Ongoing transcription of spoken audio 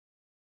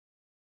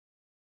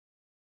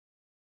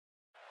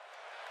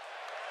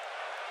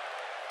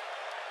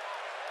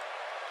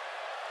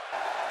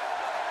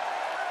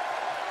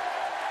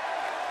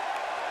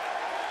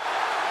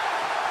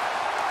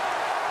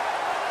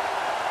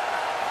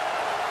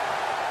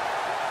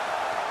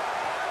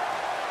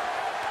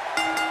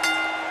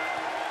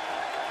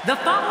The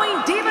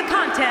following Diva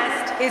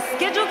contest is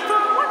scheduled for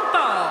one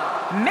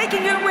fall.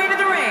 Making her way to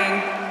the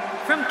ring,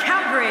 from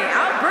Calgary,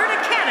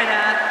 Alberta,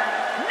 Canada,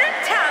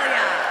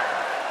 Natalya.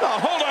 Oh,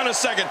 hold on a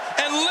second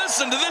and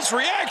listen to this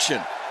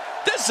reaction.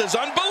 This is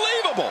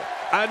unbelievable.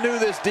 I knew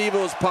this Diva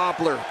was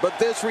popular, but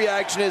this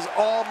reaction is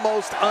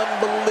almost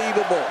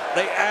unbelievable.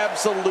 They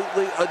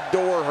absolutely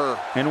adore her.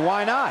 And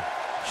why not?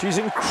 She's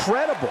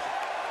incredible.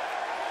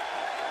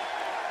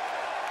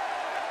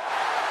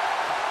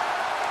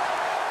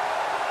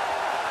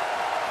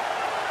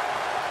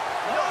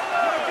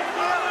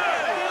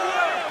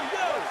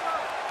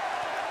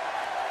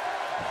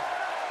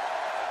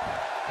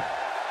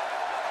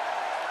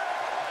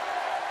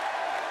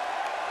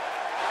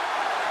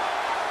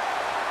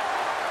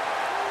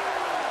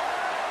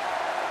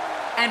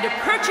 And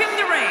approaching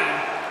the ring,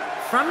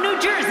 from New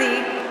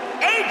Jersey,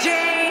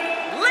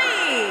 AJ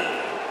Lee.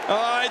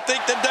 I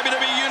think the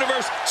WWE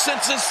Universe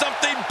senses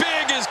something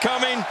big is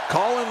coming.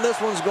 Calling this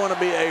one's going to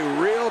be a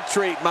real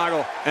treat,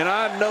 Michael, and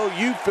I know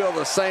you feel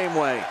the same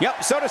way.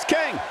 Yep, so does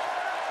King.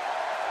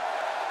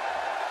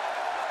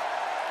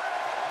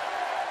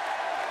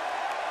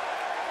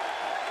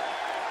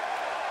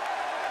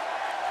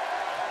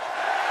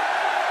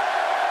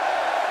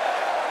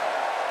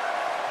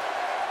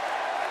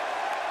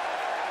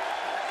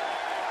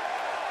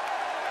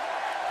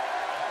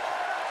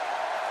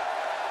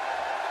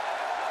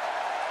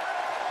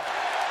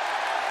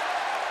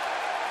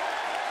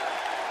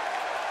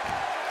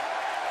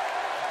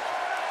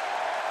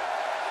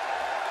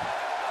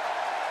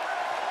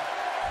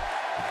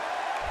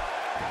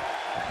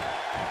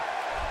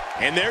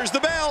 And there's the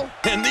bell.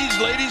 And these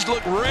ladies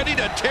look ready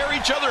to tear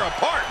each other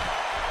apart.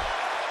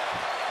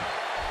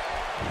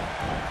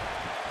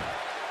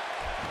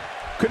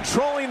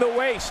 Controlling the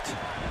waist.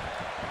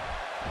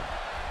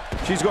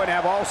 She's going to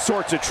have all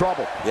sorts of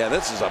trouble. Yeah,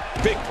 this is a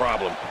big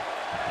problem.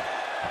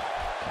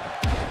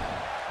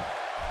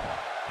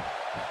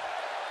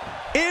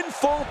 In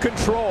full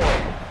control.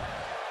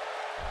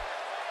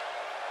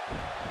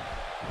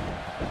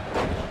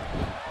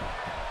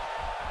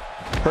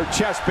 Her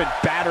chest been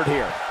battered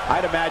here.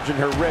 I'd imagine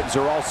her ribs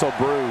are also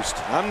bruised.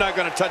 I'm not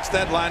going to touch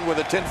that line with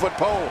a 10-foot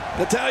pole.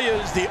 Natalya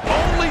is the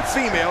only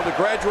female to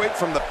graduate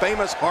from the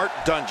famous Hart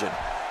Dungeon.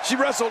 She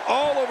wrestled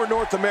all over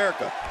North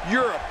America,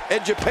 Europe,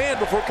 and Japan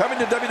before coming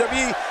to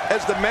WWE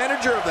as the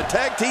manager of the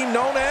tag team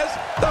known as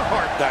the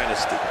Hart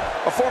Dynasty.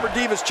 A former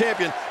Divas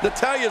champion,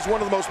 Natalya is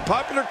one of the most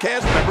popular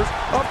cast members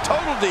of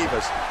Total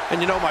Divas. And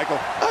you know, Michael,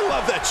 I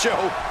love that show.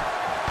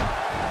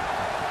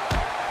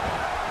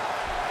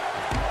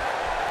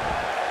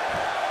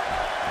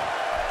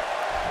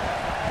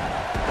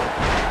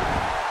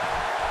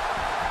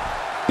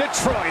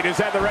 Detroit has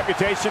had the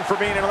reputation for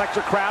being an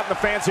electric crowd, and the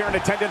fans here in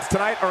attendance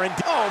tonight are in...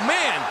 Oh,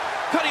 man!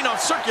 Cutting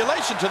off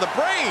circulation to the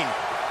brain.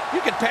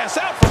 You can pass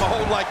out from a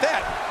hold like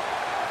that.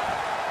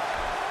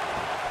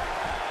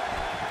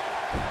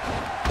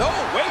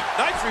 Oh, wait,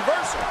 nice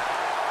reversal.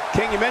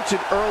 King, you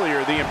mentioned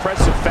earlier the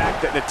impressive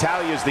fact that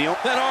Natalya is the only...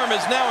 That arm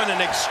is now in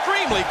an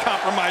extremely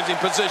compromising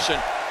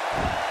position.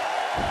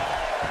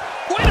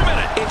 Wait a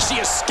minute! And she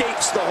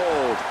escapes the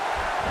hold.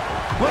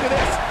 Look at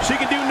this. She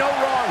can do no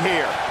wrong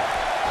here.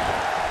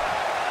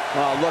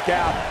 Oh, look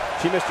out.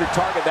 She missed her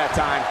target that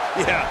time.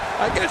 Yeah,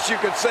 I guess you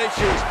could say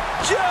she was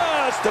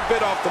just a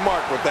bit off the mark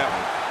with that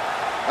one.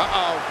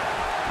 Uh-oh.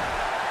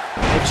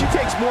 If she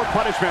takes more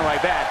punishment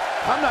like that,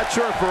 I'm not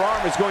sure if her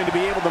arm is going to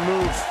be able to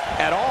move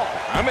at all.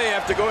 I may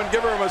have to go and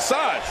give her a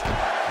massage.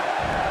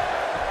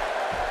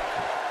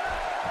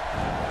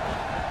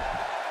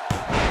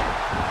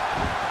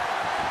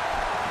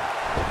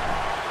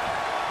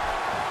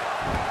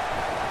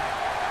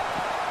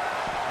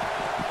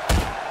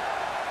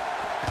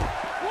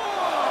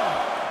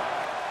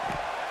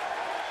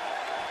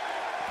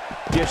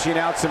 Dishing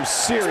out some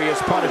serious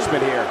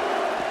punishment here.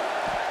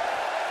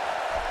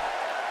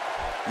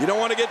 You don't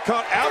want to get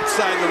caught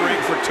outside the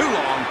ring for too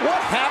long. What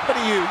happened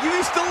to you? You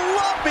used to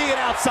love being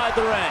outside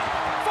the ring.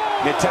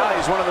 Natalya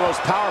is one of the most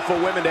powerful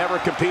women to ever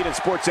compete in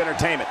sports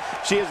entertainment.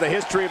 She has the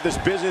history of this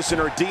business in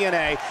her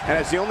DNA, and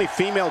as the only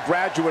female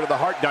graduate of the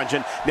Hart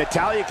Dungeon,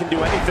 Natalya can do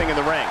anything in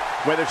the ring.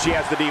 Whether she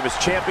has the Divas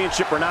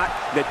Championship or not,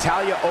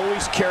 Natalya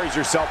always carries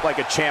herself like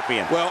a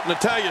champion. Well,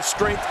 Natalya's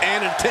strength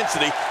and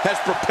intensity has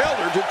propelled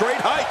her to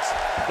great heights.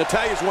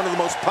 Natalya is one of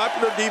the most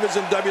popular divas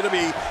in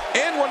WWE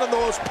and one of the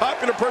most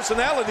popular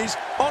personalities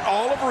on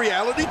all of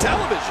reality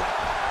television.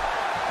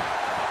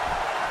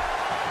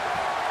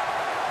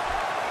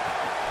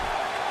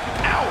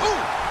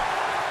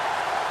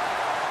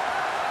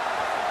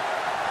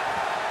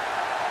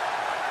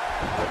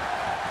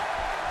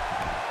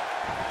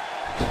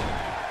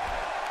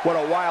 What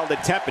a wild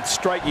attempt at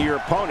striking your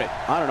opponent.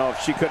 I don't know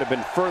if she could have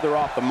been further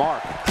off the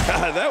mark.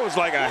 That was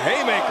like a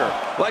haymaker,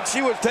 like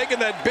she was taking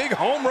that big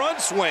home run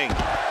swing.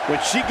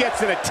 When she gets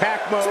in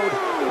attack mode,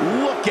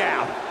 look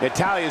out.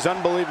 Natalya's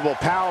unbelievable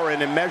power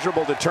and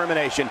immeasurable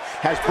determination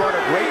has brought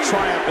her great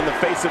triumph in the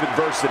face of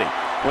adversity.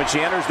 When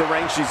she enters the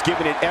ring, she's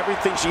given it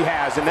everything she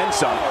has and then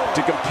some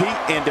to compete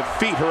and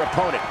defeat her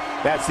opponent.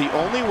 That's the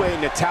only way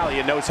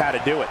Natalya knows how to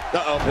do it.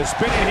 Uh-oh. The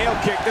spinning heel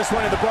kick, this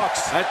one in the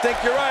books. I think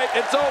you're right.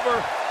 It's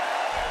over.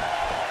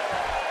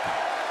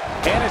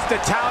 And it's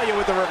Natalya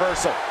with the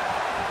reversal.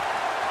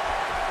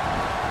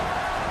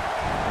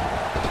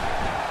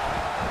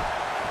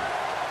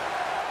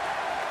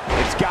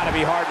 It's got to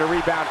be hard to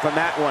rebound from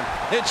that one.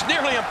 It's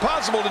nearly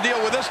impossible to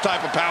deal with this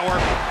type of power.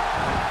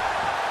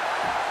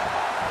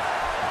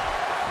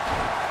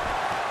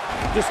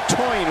 Just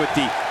toying with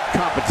the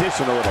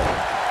competition a little.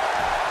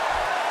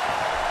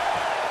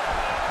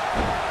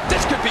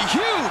 This could be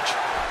huge.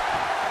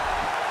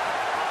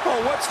 Oh,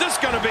 what's this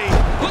going to be?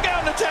 Look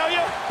out,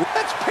 Natalya.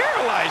 That's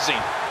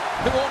paralyzing.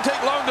 It won't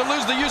take long to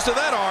lose the use of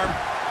that arm.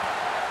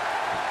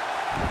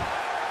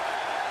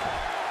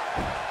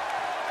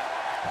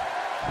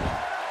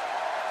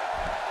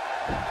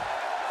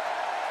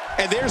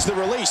 And there's the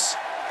release.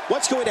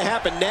 What's going to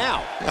happen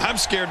now? I'm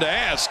scared to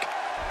ask.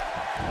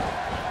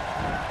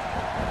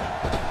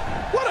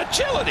 What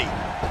agility!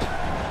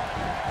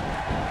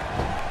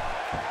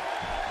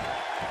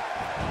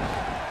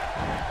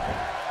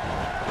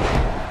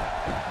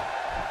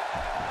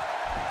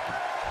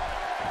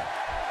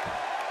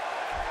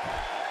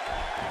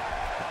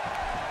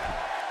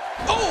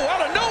 Oh,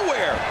 out of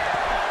nowhere!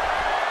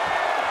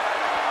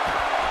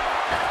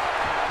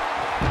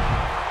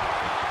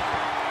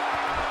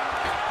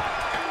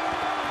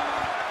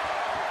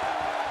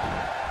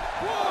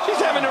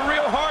 She's having a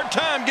real hard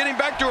time getting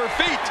back to her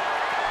feet.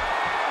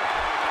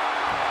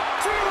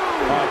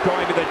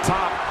 Going to the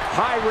top,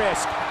 high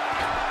risk.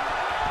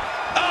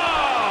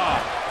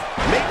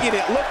 Making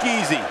it look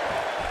easy.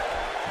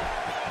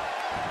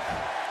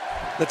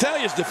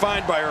 Natalya's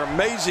defined by her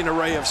amazing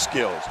array of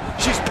skills.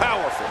 She's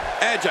powerful,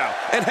 agile,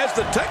 and has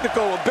the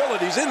technical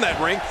abilities in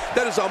that ring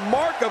that is a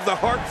mark of the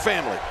Hart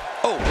family.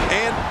 Oh,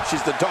 and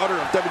she's the daughter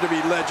of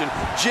WWE legend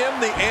Jim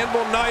the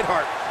Anvil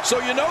Neidhart. So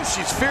you know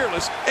she's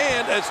fearless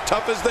and as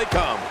tough as they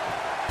come.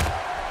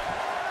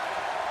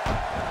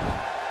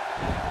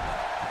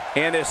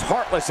 And this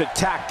heartless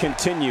attack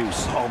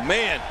continues. Oh,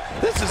 man,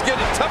 this is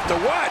getting tough to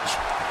watch.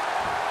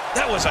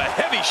 That was a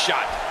heavy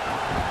shot.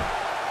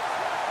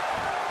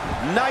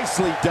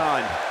 Nicely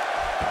done.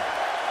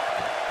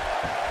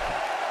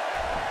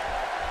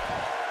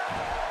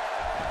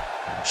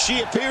 She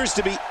appears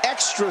to be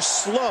extra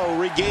slow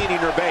regaining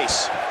her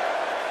base.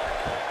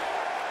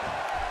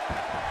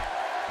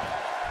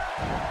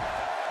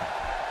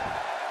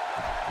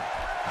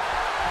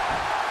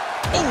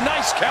 Oh,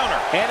 nice counter.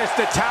 And it's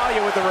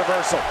Natalya with the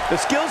reversal. The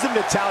skills of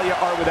Natalya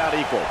are without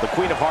equal. The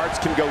Queen of Hearts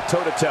can go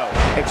toe-to-toe,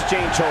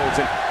 exchange holds,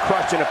 and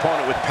crush an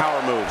opponent with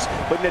power moves.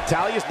 But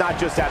Natalya's not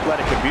just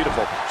athletic and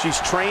beautiful. She's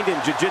trained in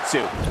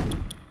jiu-jitsu,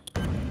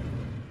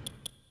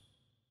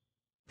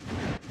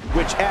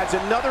 which adds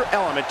another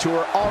element to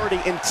her already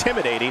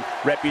intimidating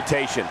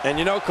reputation. And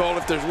you know, Cole,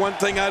 if there's one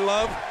thing I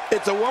love,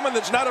 it's a woman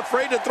that's not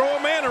afraid to throw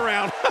a man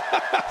around.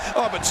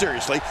 Oh, but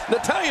seriously,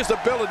 Natalya's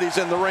abilities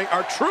in the ring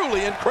are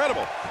truly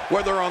incredible.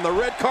 Whether on the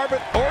red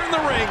carpet or in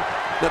the ring,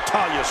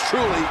 Natalya's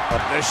truly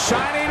the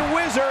Shining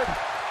Wizard.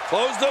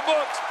 Close the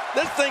books.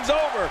 This thing's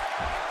over.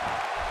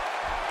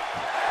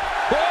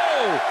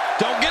 Whoa!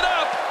 Don't get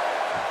up.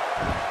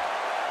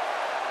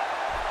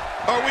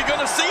 Are we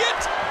going to see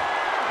it?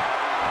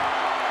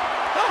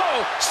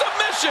 Oh,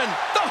 submission!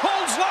 The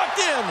hold's locked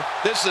in.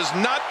 This is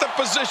not the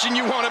position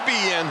you want to be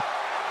in.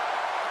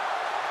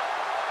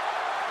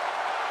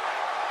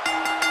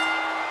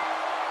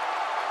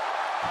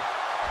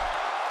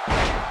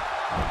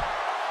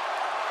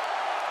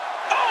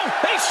 Oh,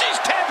 hey, she's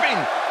tapping.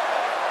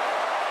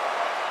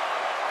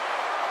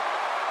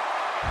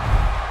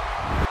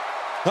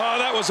 Oh,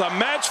 that was a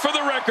match for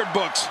the record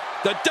books.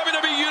 The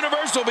WWE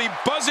Universe will be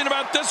buzzing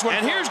about this one.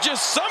 And here's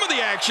just some of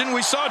the action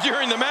we saw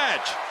during the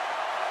match.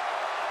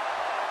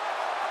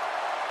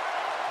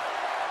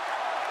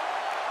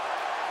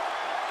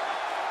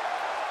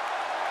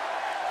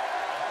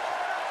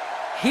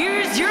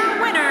 Here's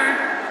your winner,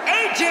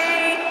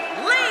 AJ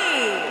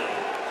Lee.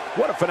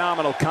 What a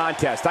phenomenal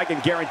contest. I can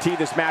guarantee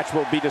this match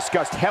will be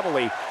discussed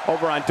heavily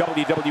over on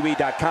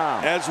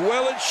WWE2K16. As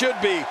well it should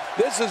be.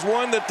 This is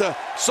one that the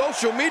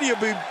social media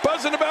will be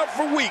buzzing about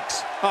for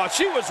weeks. Oh,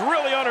 she was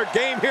really on her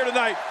game here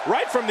tonight,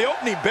 right from the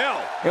opening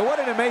bell. And what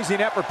an amazing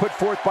effort put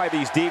forth by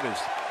these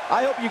divas.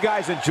 I hope you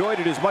guys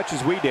enjoyed it as much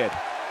as we did.